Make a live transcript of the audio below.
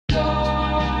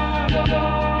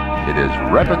It is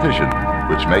repetition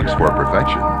which makes for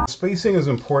perfection. Spacing is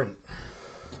important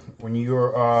when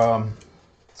you're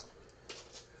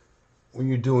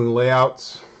doing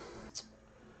layouts.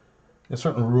 There's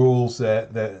certain rules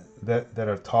that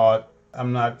are taught.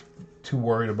 I'm not too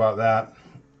worried about that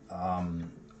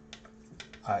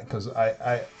because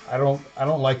I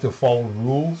don't like to follow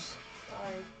rules.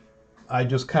 I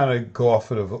just kind of go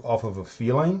off of a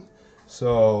feeling.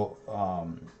 So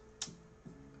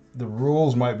the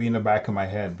rules might be in the back of my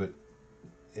head, but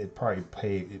it probably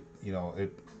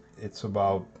it's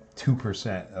about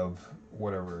 2% of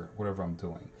whatever I'm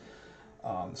doing.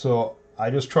 So I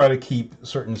just try to keep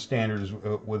certain standards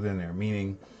within there,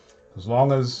 meaning as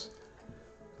long as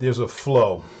there's a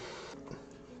flow.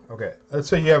 Okay, let's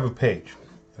say you have a page.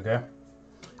 Okay,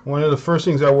 one of the first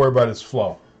things I worry about is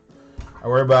flow. I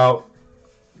worry about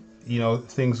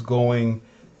things going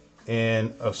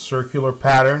in a circular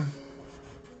pattern.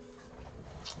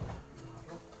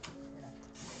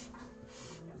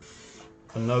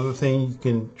 Another thing you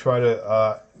can try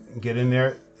to get in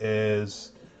there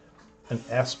is an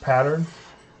S pattern.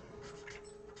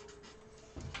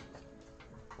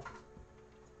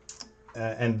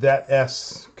 And that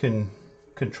S can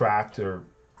contract or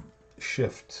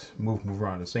shift, move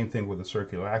around. The same thing with the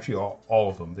circular. Actually, all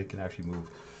of them, they can actually move.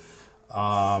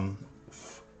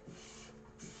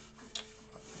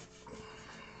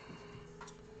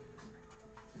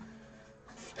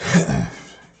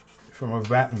 From a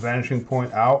vanishing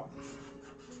point out.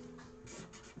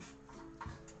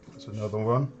 That's another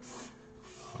one.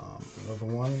 Another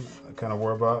one I kind of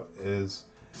worry about is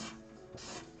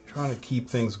trying to keep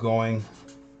things going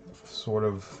sort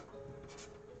of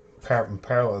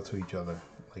parallel to each other,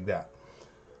 like that.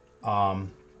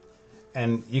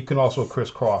 And you can also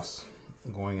crisscross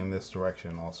going in this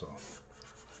direction also,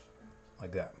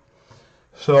 like that.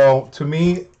 So to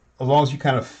me, as long as you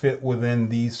kind of fit within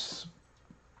these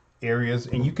areas,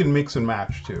 and you can mix and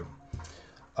match too.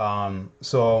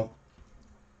 So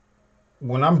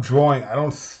when I'm drawing, I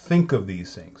don't think of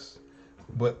these things,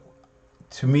 but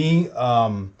to me,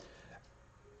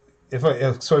 if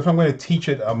I'm going to teach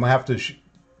it, I'm going to have to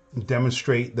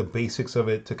demonstrate the basics of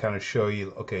it to kind of show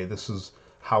you, okay, this is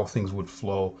how things would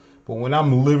flow. But when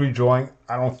I'm literally drawing,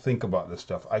 I don't think about this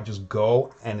stuff. I just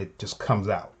go and it just comes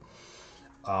out.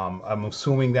 I'm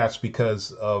assuming that's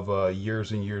because of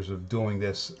years and years of doing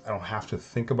this. I don't have to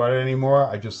think about it anymore.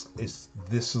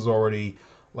 This is already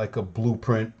like a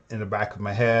blueprint in the back of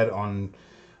my head on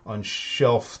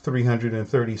shelf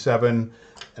 337,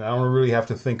 and I don't really have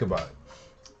to think about it.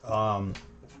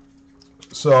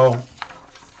 So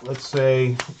let's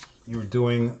say you're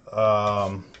doing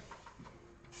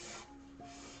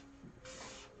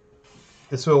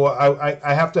so I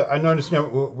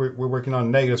understand we're working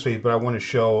on negative space, but I want to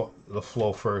show the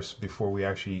flow first before we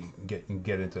actually get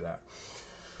into that.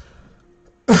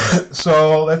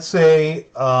 So let's say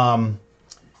like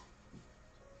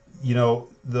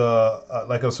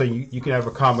I was saying, you can have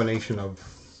a combination of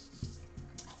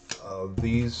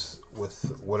these with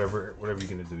whatever you're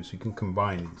going to do. So you can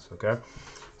combine these, okay?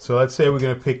 So let's say we're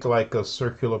going to pick like a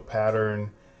circular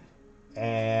pattern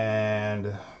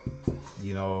and,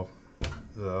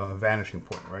 the vanishing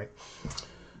point, right?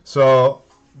 So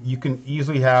you can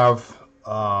easily have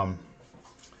the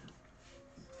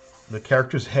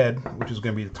character's head, which is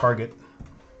going to be the target.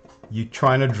 You're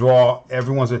trying to draw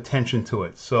everyone's attention to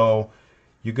it. So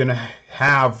you're going to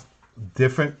have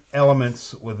different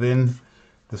elements within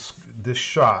this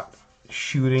shot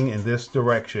shooting in this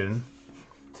direction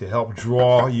to help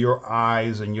draw your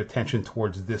eyes and your attention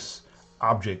towards this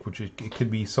object, which it could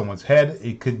be someone's head,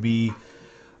 it could be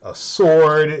a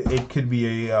sword, it could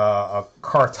be a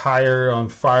car tire on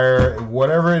fire,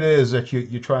 whatever it is that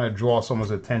you're trying to draw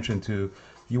someone's attention to.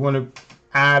 You want to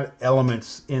add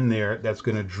elements in there that's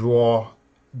going to draw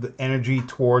the energy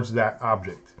towards that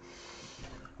object.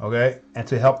 Okay, and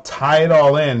to help tie it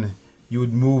all in, you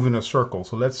would move in a circle.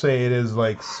 So let's say it is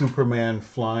like Superman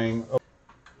flying. Oh,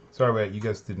 sorry about that, you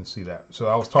guys didn't see that. So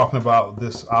I was talking about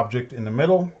this object in the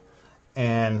middle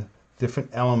and different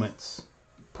elements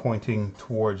pointing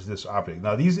towards this object.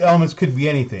 Now these elements could be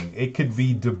anything. It could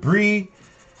be debris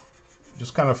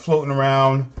just kind of floating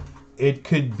around. It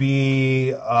could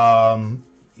be a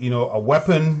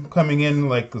weapon coming in,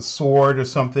 like a sword or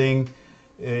something.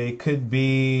 It could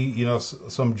be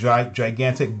some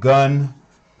gigantic gun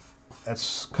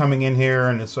that's coming in here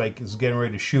and it's getting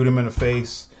ready to shoot him in the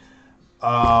face.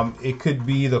 It could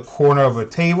be the corner of a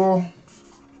table,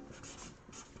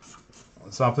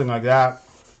 something like that,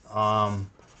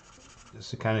 just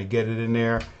to kind of get it in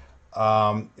there.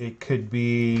 It could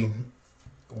be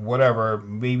whatever.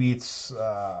 Maybe it's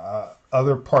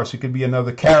other parts. It could be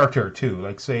another character too.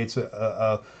 Like say it's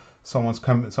someone's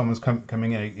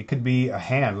coming in. It could be a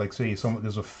hand. Like say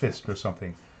there's a fist or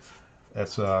something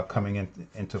that's coming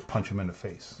in to punch him in the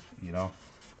face. You know,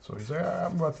 so he's like,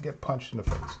 I'm about to get punched in the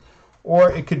face.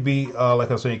 Or it could be like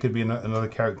I was saying, it could be another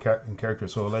character.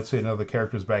 So let's say another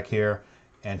character's back here,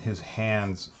 and his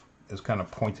hands is kind of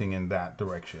pointing in that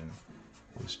direction.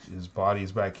 His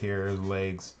body's back here, his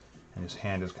legs, and his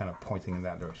hand is kind of pointing in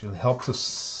that direction. It helps to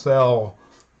sell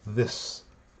this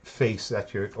face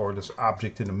or this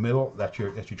object in the middle that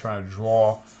you're trying to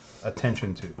draw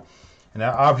attention to. And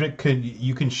that object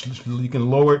you can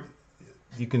lower it.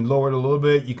 You can lower it a little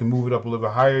bit. You can move it up a little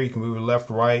bit higher. You can move it left,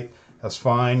 right. That's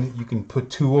fine. You can put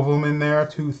 2 of them in there,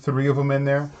 2, 3 of them in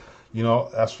there. You know,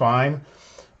 that's fine.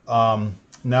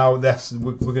 Now we're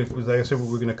gonna, like I said,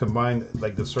 we're gonna combine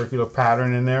like the circular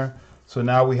pattern in there. So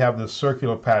now we have the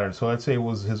circular pattern. So let's say it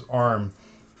was his arm.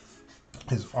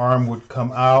 His arm would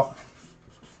come out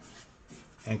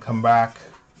and come back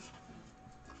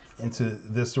into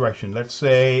this direction. Let's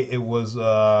say it was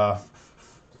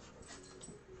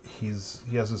he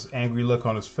has this angry look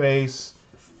on his face,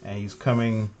 and he's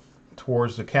coming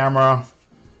towards the camera,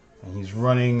 and he's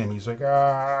running, and he's like,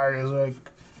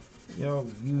 you know,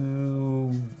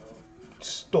 you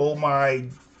stole my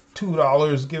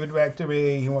 $2, give it back to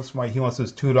me. He wants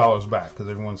his $2 back because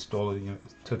everyone stole it, you know,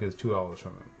 took his $2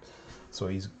 from him. So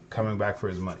he's coming back for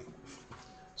his money.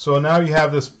 So now you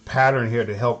have this pattern here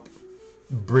to help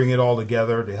bring it all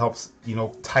together, to help, you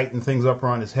know, tighten things up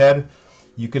around his head.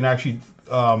 You can actually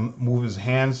move his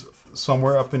hands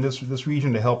somewhere up in this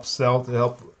region to help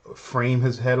frame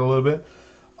his head a little bit.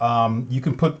 You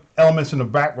can put elements in the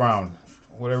background,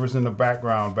 whatever's in the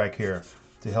background back here,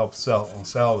 to help sell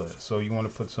this. So you want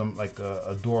to put some like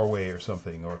a doorway or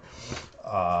something, or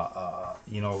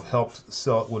you know, help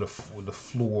sell it with the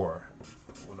floor,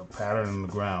 with a pattern in the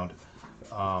ground.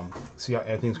 See how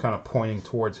everything's kind of pointing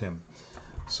towards him.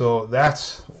 So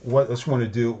that's what you want to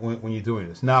do when you're doing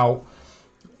this. Now,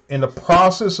 in the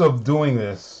process of doing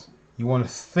this, you want to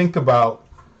think about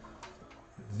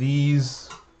these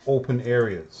open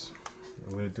areas.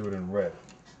 I'm going to do it in red.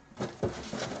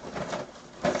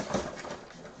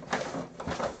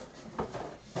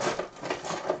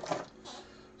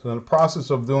 So in the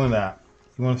process of doing that,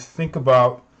 you want to think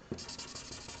about,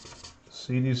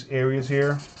 see these areas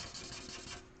here?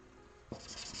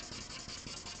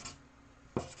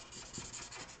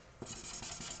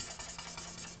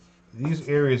 These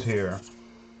areas here,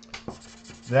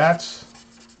 that's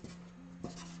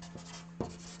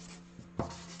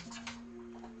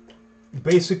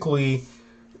basically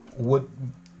would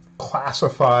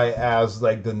classify as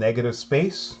like the negative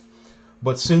space.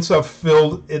 But since I've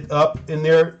filled it up in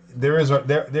there, there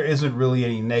isn't really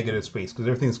any negative space because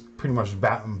everything's pretty much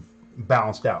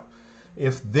balanced out.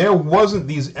 If there wasn't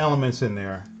these elements in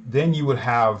there, then you would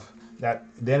have that.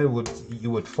 Then you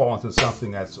would fall into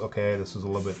something that's okay. This is a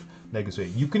little bit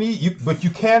negative. But you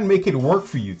can make it work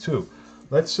for you too.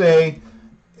 Let's say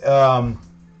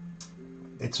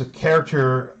it's a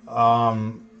character,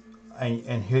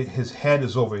 and his head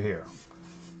is over here.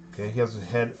 Okay, he has his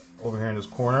head over here in this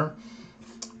corner.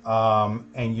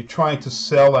 And you're trying to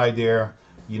sell the idea,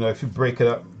 you know, if you break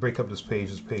up this page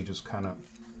is kind of,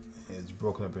 it's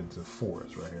broken up into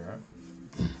 4s right here,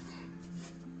 right?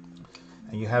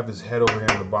 And you have his head over here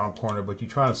in the bottom corner, but you're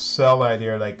trying to sell the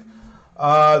idea like,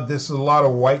 this is a lot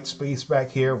of white space back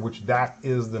here, which that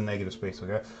is the negative space,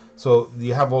 okay? So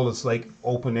you have all this like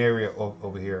open area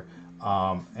over here,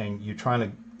 and you're trying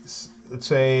to, let's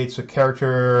say it's a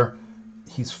character,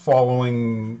 he's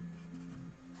following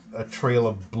a trail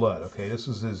of blood. Okay, this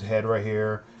is his head right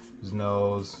here, his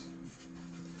nose,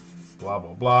 blah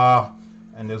blah blah,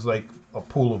 and there's like a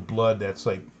pool of blood that's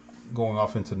like going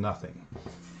off into nothing.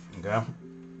 Okay,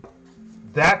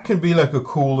 that can be like a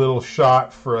cool little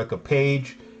shot for like a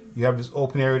page. You have this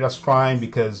open area, that's fine,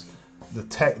 because the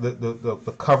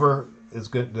cover is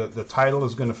good. The title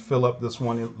is going to fill up this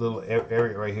one little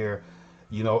area right here.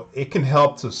 You know, it can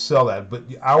help to sell that, but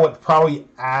I would probably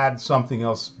add something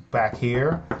else back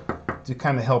here to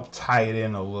kind of help tie it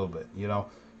in a little bit, you know.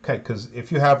 Okay, because if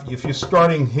you're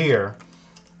starting here,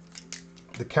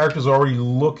 the character's already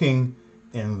looking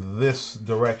in this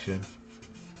direction.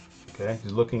 Okay,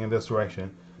 he's looking in this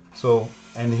direction. So,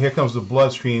 and here comes the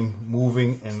bloodstream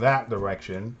moving in that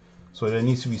direction. So there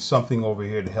needs to be something over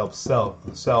here to help sell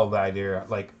the idea,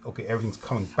 like, okay, everything's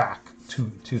coming back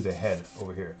to the head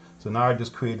over here. So now I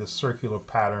just create a circular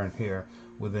pattern here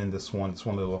within this one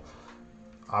little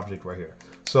object right here.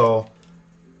 So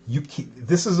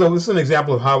this is an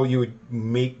example of how you would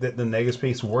make the negative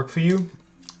space work for you.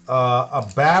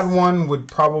 A bad one would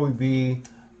probably be,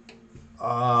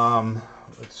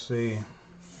 let's see,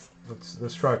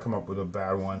 let's try to come up with a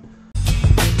bad one.